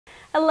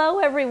Hello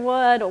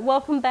everyone,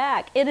 welcome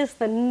back. It is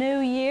the new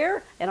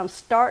year and I'm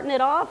starting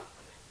it off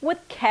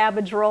with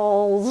cabbage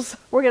rolls.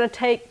 We're gonna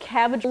take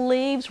cabbage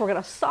leaves, we're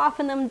gonna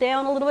soften them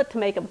down a little bit to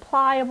make them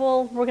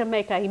pliable. We're gonna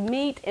make a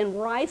meat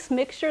and rice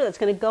mixture that's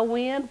gonna go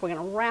in. We're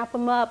gonna wrap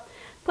them up,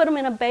 put them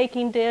in a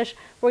baking dish.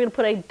 We're gonna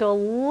put a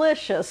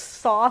delicious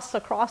sauce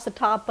across the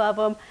top of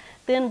them.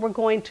 Then we're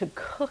going to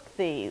cook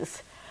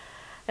these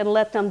and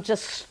let them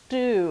just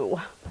stew.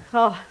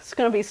 Oh, it's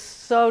gonna be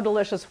so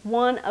delicious.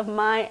 One of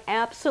my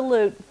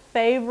absolute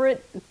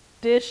favorite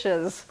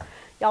dishes.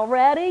 Y'all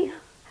ready?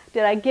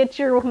 Did I get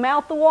your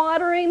mouth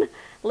watering?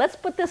 Let's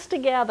put this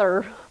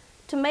together.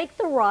 To make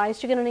the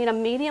rice, you're gonna need a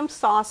medium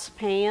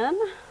saucepan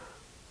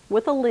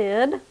with a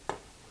lid.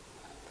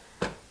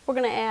 We're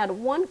gonna add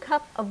 1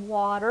 cup of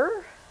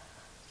water.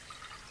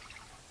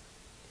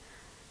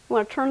 You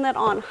wanna turn that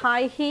on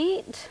high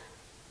heat.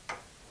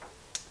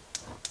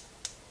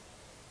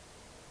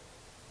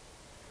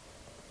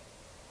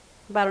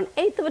 About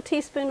 1/8 of a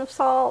teaspoon of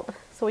salt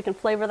so we can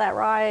flavor that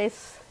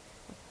rice.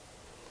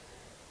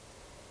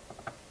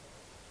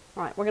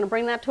 All right, we're gonna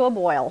bring that to a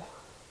boil.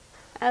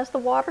 As the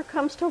water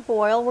comes to a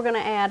boil, we're gonna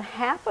add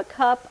 1/2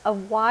 cup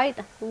of white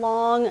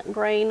long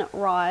grain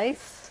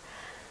rice.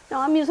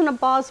 Now I'm using a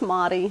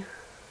basmati.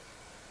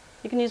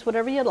 You can use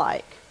whatever you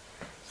like.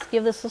 Just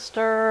give this a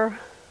stir.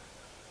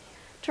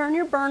 Turn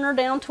your burner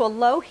down to a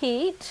low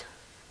heat.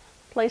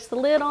 Place the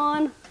lid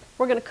on.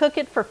 We're gonna cook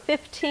it for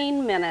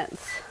 15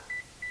 minutes.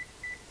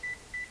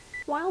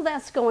 While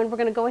that's going, we're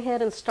going to go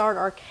ahead and start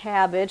our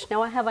cabbage.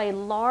 Now I have a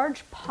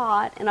large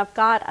pot and I've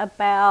got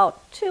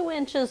about 2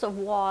 inches of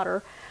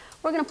water.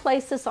 We're going to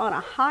place this on a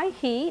high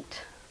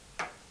heat.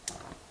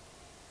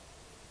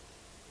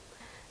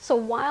 So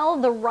while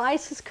the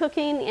rice is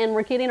cooking and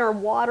we're getting our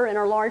water in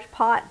our large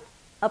pot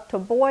up to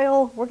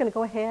boil, we're going to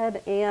go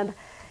ahead and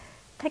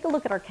take a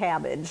look at our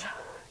cabbage.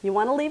 You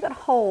want to leave it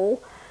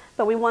whole,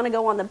 but we want to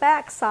go on the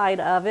back side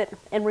of it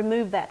and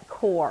remove that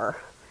core.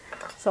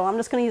 So I'm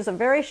just going to use a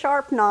very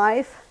sharp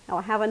knife. Now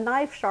I have a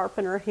knife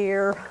sharpener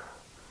here.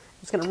 I'm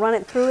just going to run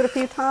it through it a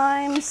few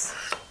times,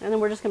 and then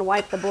we're just going to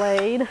wipe the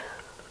blade.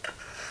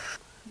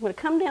 I'm going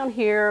to come down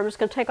here. I'm just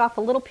going to take off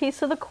a little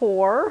piece of the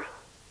core.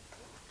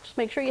 Just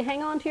make sure you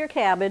hang on to your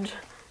cabbage,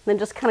 and then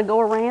just kind of go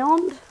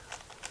around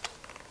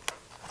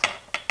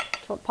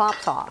until it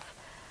pops off.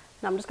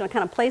 Now I'm just going to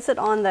kind of place it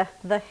on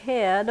the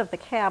head of the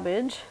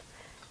cabbage.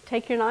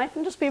 Take your knife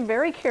and just be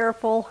very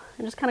careful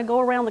and just kind of go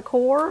around the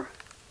core,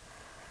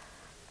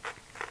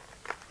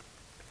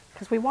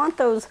 because we want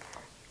those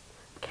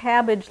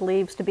cabbage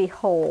leaves to be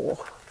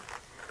whole,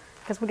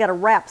 because we got to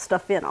wrap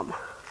stuff in them.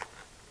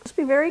 Just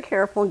be very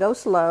careful and go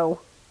slow.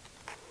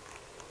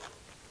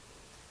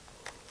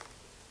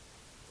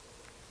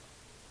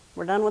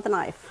 We're done with the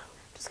knife.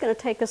 Just going to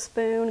take a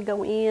spoon,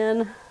 go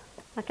in.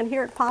 I can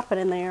hear it popping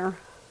in there.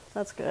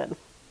 That's good.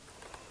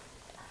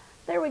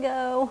 There we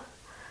go.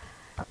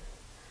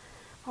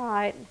 All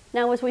right,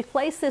 now as we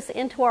place this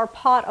into our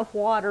pot of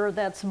water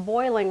that's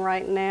boiling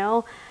right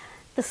now,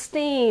 the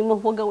steam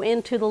will go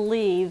into the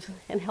leaves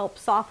and help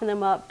soften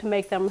them up to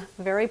make them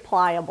very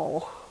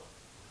pliable.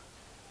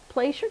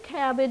 Place your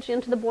cabbage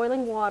into the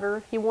boiling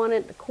water. You want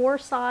it the core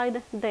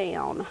side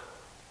down.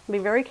 Be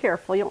very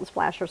careful, you don't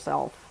splash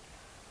yourself.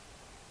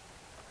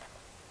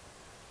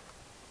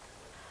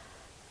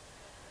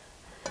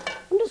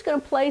 I'm just going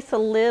to place a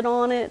lid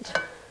on it.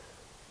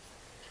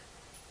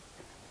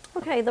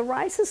 Okay, the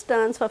rice is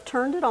done, so I've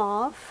turned it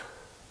off.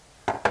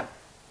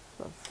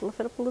 Fluff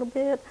it up a little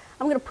bit.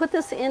 I'm going to put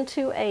this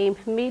into a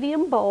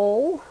medium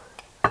bowl.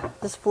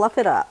 Just fluff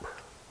it up.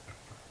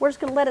 We're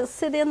just going to let it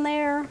sit in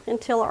there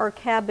until our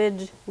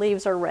cabbage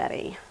leaves are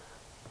ready.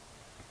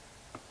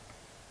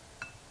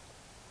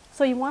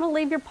 So you want to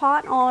leave your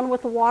pot on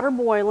with the water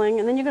boiling,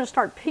 and then you're going to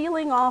start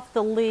peeling off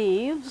the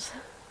leaves.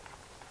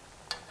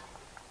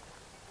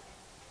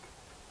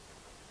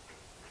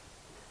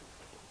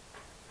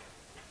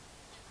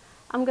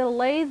 I'm going to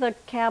lay the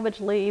cabbage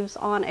leaves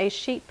on a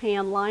sheet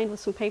pan lined with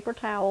some paper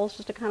towels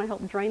just to kind of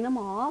help drain them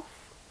off.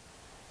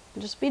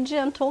 And just be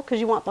gentle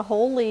because you want the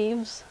whole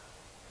leaves.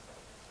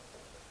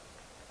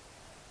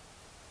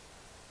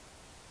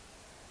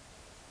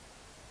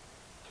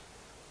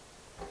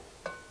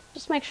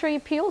 Just make sure you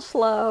peel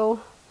slow.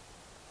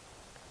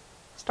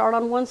 Start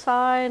on one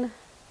side and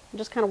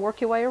just kind of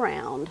work your way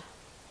around.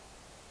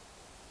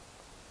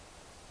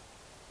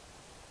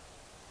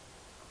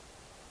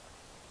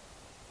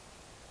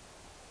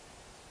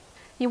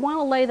 You want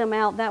to lay them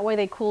out, that way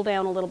they cool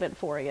down a little bit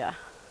for you.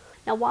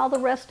 Now while the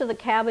rest of the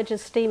cabbage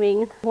is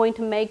steaming, I'm going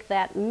to make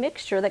that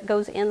mixture that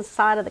goes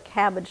inside of the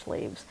cabbage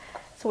leaves.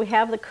 So we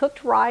have the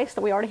cooked rice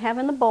that we already have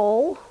in the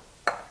bowl.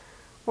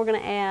 We're going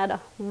to add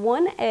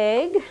 1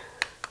 egg.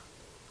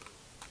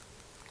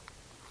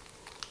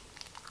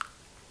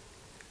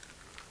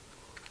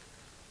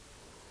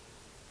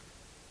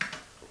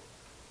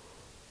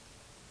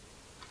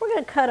 We're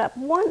going to cut up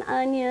 1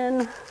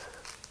 onion.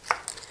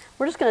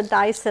 We're just going to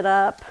dice it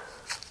up.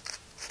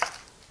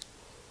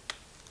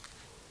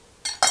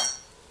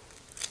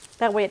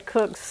 That way it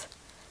cooks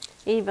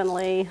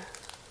evenly.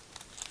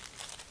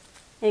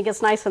 and it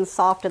gets nice and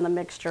soft in the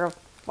mixture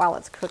while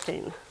it's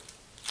cooking.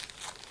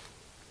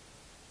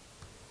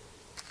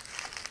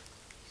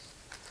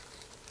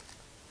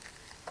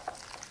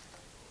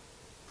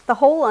 The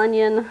whole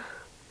onion,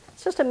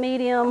 it's just a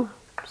medium.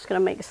 I'm just going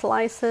to make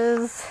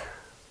slices.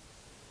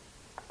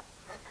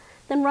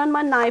 Then run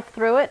my knife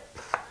through it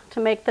to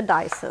make the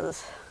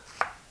dices.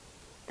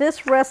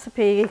 This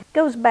recipe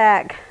goes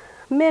back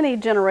many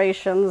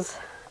generations,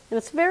 and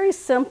it's very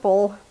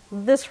simple,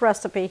 this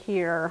recipe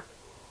here.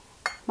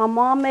 My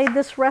mom made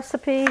this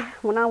recipe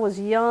when I was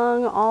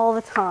young all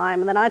the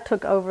time, and then I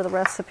took over the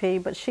recipe,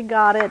 but she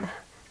got it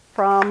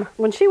from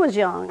when she was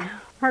young.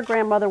 Her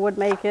grandmother would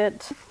make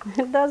it.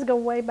 It does go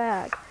way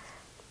back.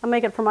 I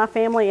make it for my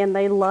family and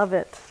they love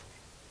it.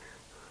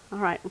 All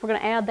right, we're going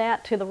to add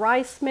that to the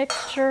rice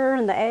mixture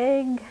and the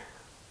egg.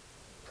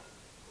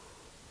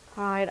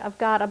 All right, I've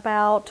got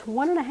about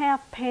 1.5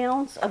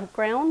 pounds of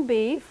ground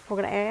beef we're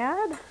going to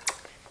add.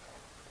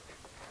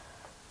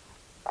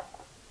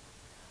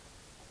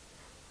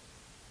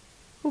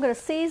 I'm going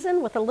to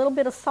season with a little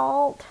bit of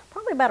salt,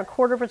 probably about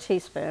 1/4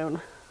 teaspoon.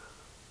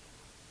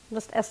 I'm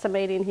just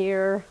estimating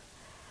here.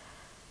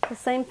 The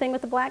same thing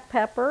with the black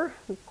pepper,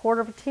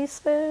 1/4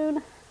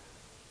 teaspoon.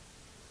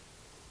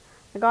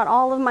 I got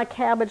all of my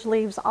cabbage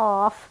leaves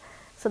off,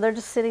 so they're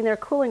just sitting there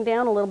cooling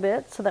down a little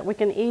bit so that we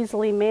can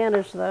easily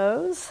manage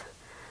those.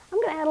 I'm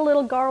going to add a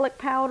little garlic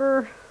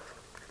powder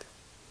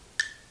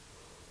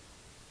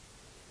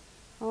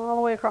all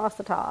the way across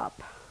the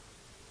top.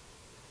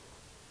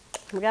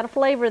 We got to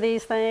flavor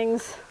these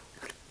things.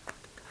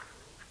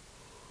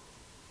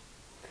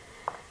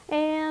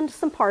 And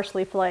some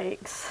parsley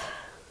flakes.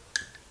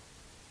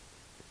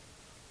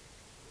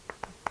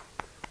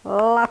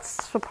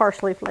 Lots of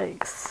parsley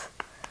flakes.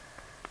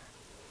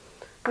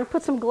 I'm going to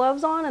put some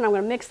gloves on and I'm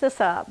going to mix this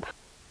up.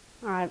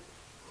 All right,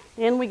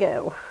 in we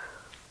go.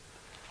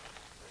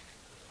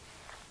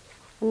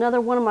 Another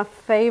one of my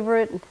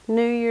favorite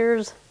New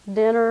Year's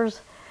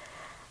dinners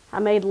I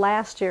made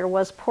last year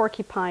was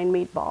porcupine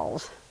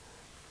meatballs.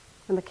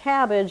 And the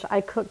cabbage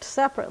I cooked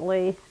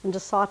separately and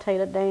just sauteed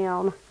it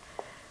down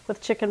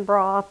with chicken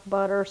broth,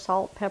 butter,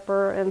 salt,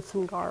 pepper, and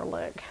some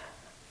garlic.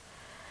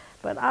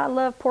 But I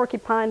love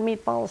porcupine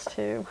meatballs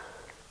too.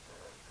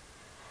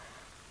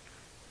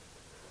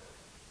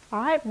 All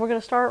right, we're going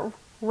to start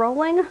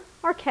rolling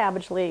our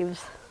cabbage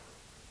leaves.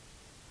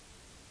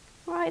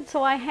 All right,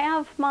 so I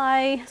have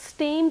my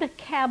steamed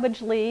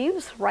cabbage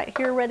leaves right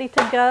here ready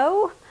to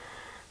go.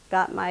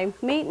 Got my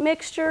meat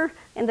mixture,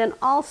 and then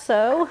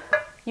also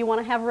you want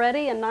to have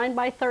ready a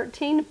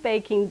 9x13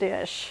 baking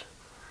dish.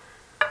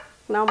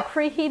 Now I'm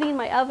preheating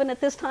my oven at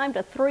this time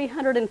to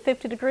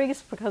 350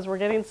 degrees because we're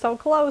getting so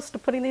close to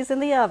putting these in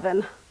the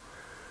oven.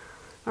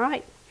 All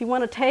right, if you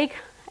want to take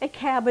a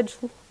cabbage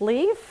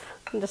leaf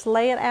and just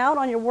lay it out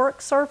on your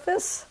work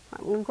surface,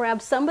 I'm going to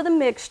grab some of the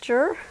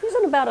mixture,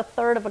 using about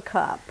 1/3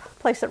 cup.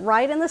 Place it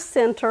right in the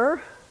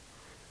center.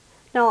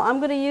 Now I'm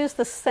going to use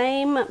the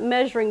same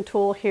measuring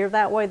tool here,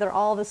 that way they're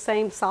all the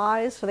same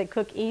size so they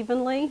cook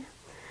evenly.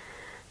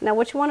 Now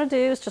what you want to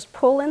do is just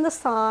pull in the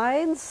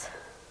sides.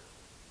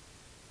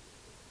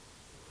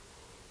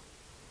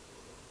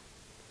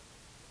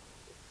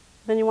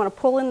 Then you want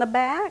to pull in the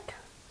back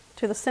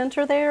to the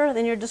center there,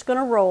 then you're just going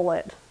to roll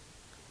it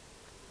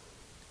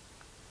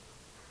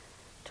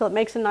till it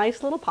makes a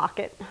nice little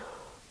pocket.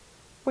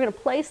 We're going to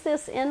place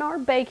this in our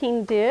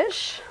baking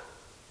dish,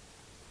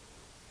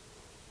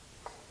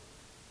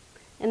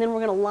 and then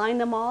we're going to line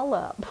them all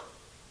up.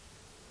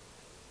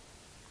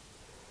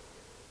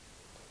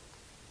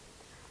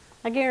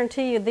 I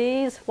guarantee you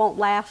these won't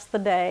last the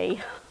day.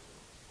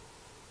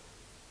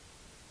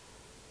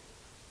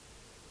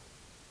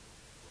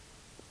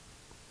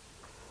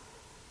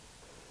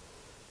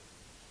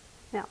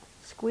 Now,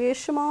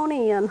 squish them on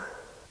in.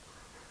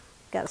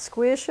 Got to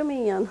squish them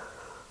in.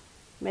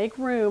 Make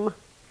room.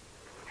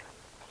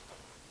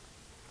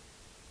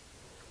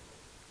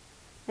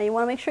 Now you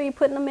want to make sure you're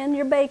putting them in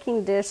your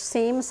baking dish,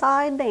 seam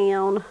side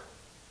down.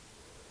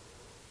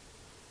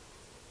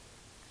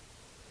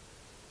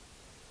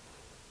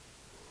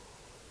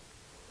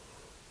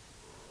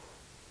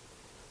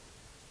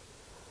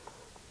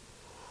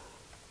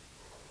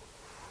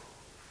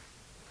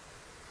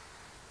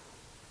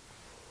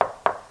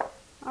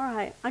 All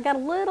right, I got a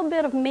little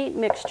bit of meat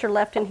mixture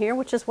left in here,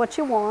 which is what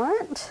you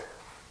want.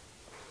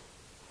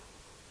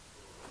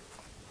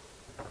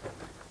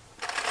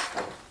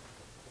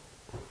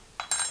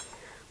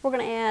 We're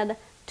going to add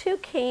 2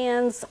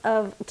 cans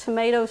of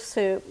tomato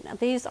soup. Now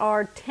these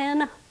are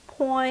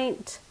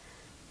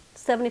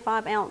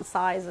 10.75 ounce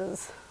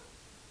sizes.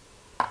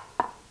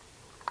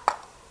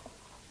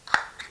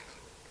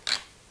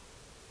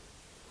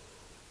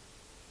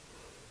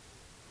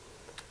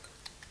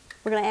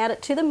 We're going to add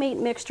it to the meat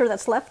mixture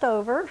that's left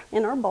over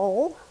in our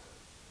bowl.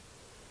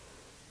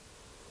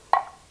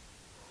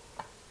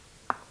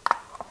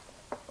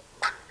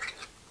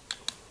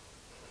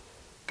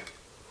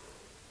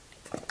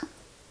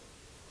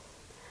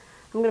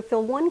 I'm going to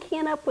fill 1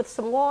 can up with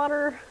some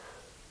water.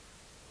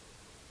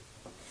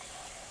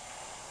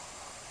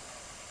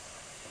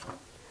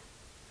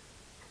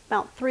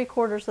 about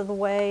 3/4 of the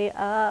way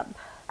up.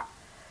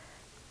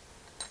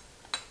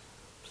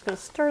 Just going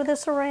to stir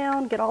this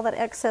around, get all that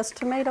excess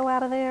tomato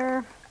out of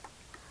there.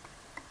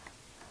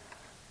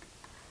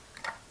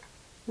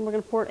 And we're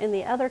going to pour it in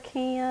the other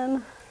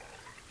can.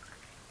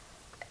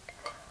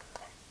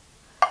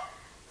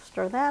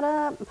 Stir that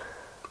up.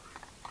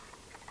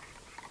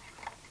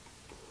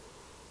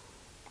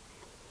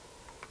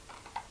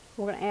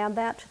 We're going to add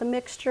that to the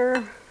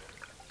mixture.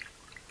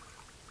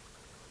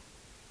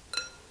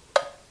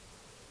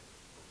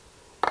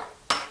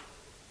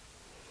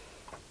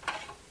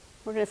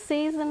 We're going to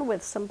season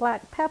with some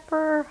black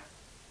pepper.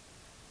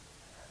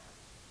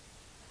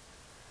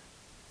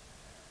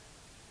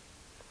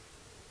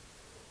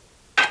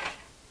 A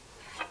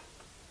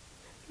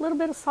little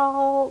bit of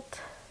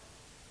salt.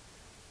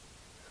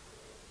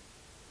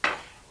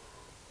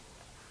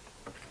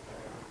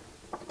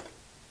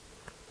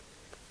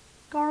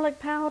 Garlic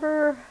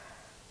powder.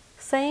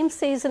 Same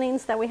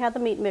seasonings that we had the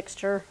meat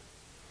mixture.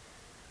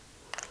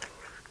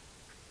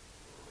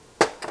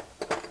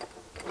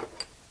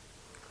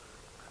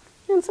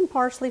 And some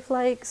parsley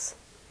flakes.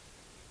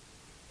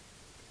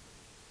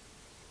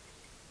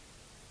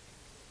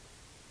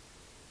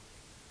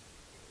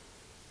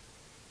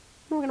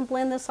 And we're going to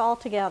blend this all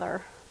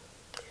together.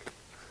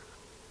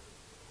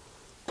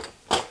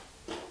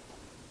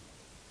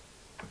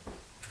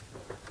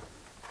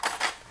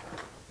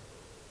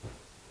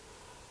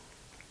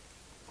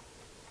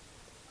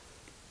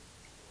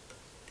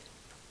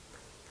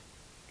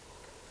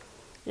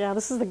 Yeah,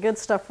 this is the good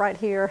stuff right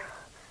here.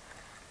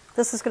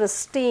 This is going to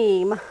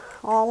steam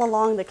all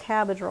along the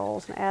cabbage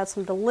rolls and add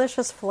some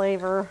delicious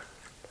flavor.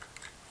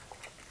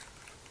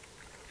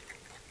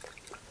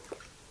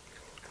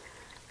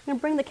 I'm going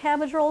to bring the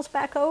cabbage rolls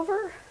back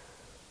over.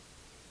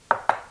 All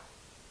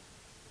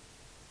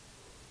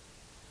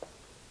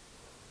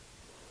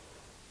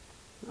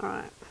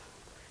right,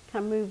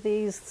 kind of move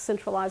these,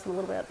 centralize them a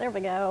little bit. There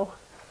we go.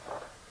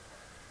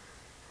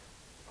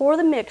 Pour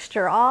the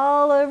mixture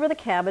all over the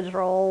cabbage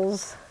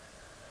rolls.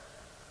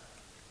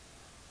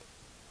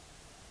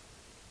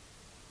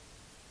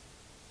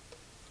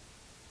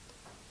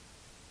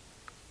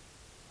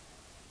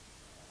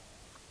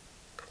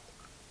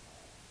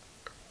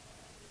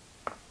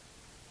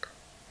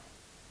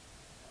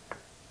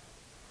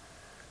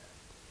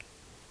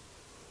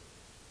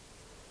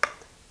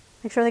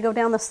 Make sure they go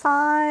down the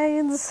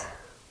sides.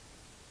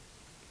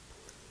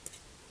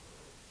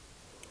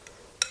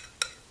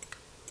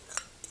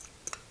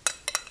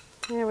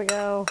 There we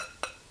go.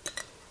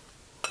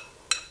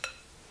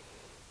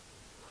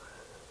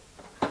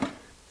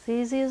 As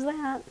easy as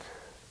that.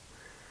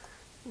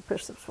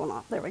 Push this one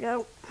off. There we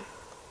go.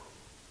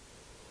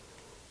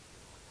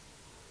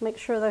 Make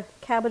sure the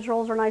cabbage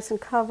rolls are nice and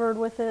covered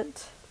with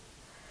it.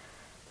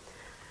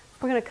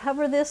 We're going to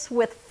cover this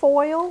with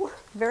foil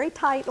very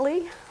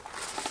tightly.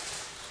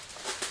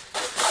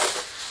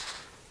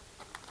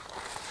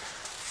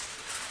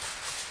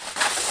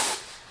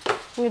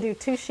 I'm going to do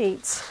 2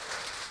 sheets.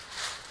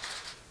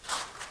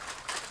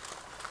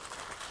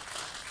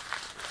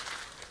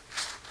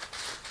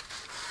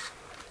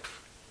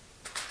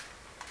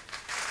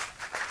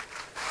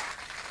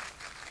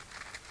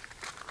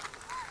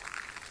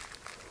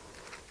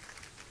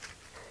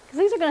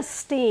 These are going to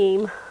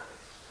steam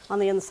on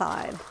the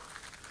inside.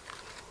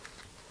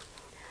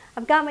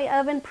 I've got my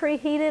oven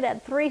preheated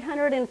at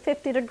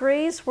 350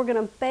 degrees. We're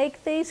going to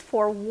bake these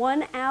for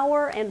 1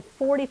 hour and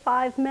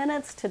 45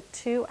 minutes to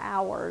 2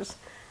 hours.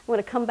 I'm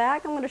going to come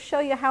back. I'm going to show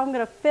you how I'm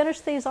going to finish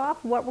these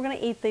off, what we're going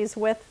to eat these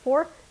with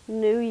for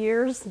New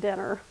Year's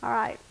dinner. All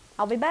right,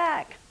 I'll be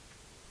back.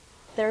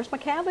 There's my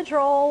cabbage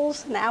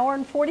rolls, 1 hour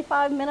and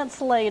 45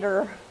 minutes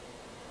later.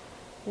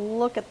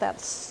 Look at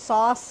that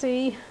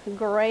saucy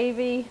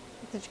gravy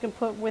that you can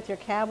put with your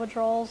cabbage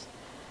rolls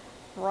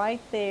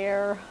right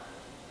there.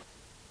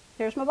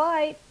 Here's my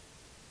bite.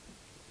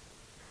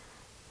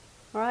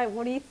 All right,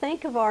 what do you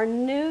think of our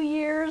New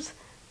Year's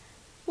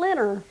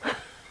dinner?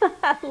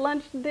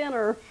 Lunch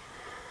dinner.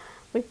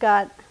 We've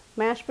got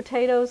mashed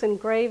potatoes and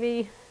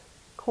gravy,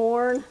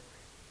 corn,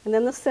 and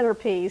then the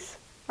centerpiece,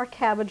 our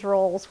cabbage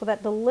rolls with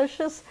that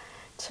delicious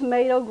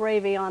tomato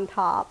gravy on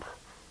top.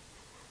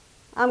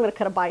 I'm going to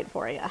cut a bite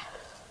for you.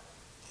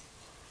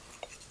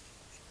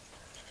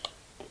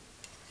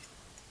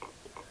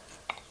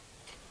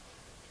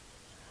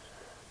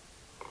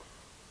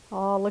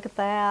 Oh, look at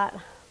that.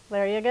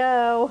 There you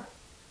go.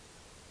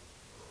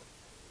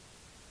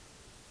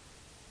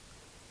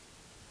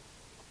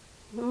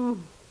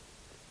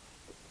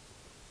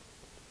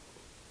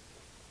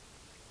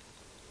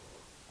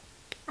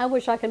 I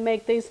wish I could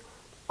make these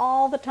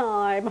all the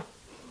time.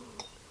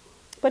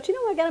 But you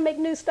know, I got to make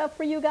new stuff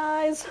for you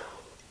guys.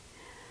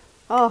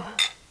 Oh,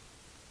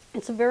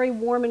 it's very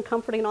warm and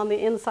comforting on the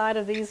inside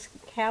of these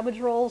cabbage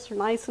rolls. They're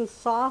nice and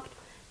soft.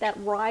 That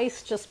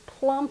rice just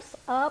plumps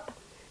up.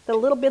 The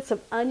little bits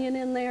of onion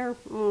in there,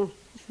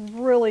 it's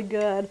really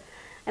good.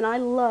 And I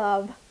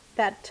love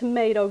that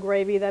tomato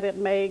gravy that it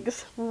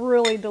makes.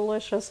 Really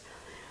delicious.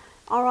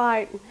 All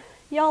right,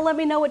 y'all let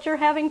me know what you're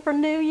having for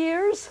New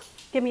Year's.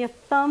 Give me a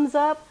thumbs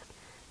up.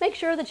 Make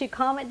sure that you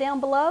comment down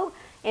below.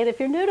 And if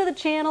you're new to the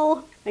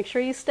channel, make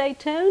sure you stay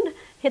tuned.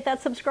 Hit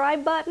that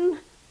subscribe button.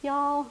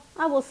 Y'all,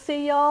 I will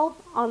see y'all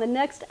on the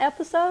next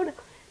episode,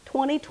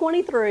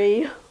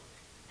 2023.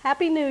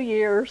 Happy New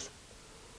Year's.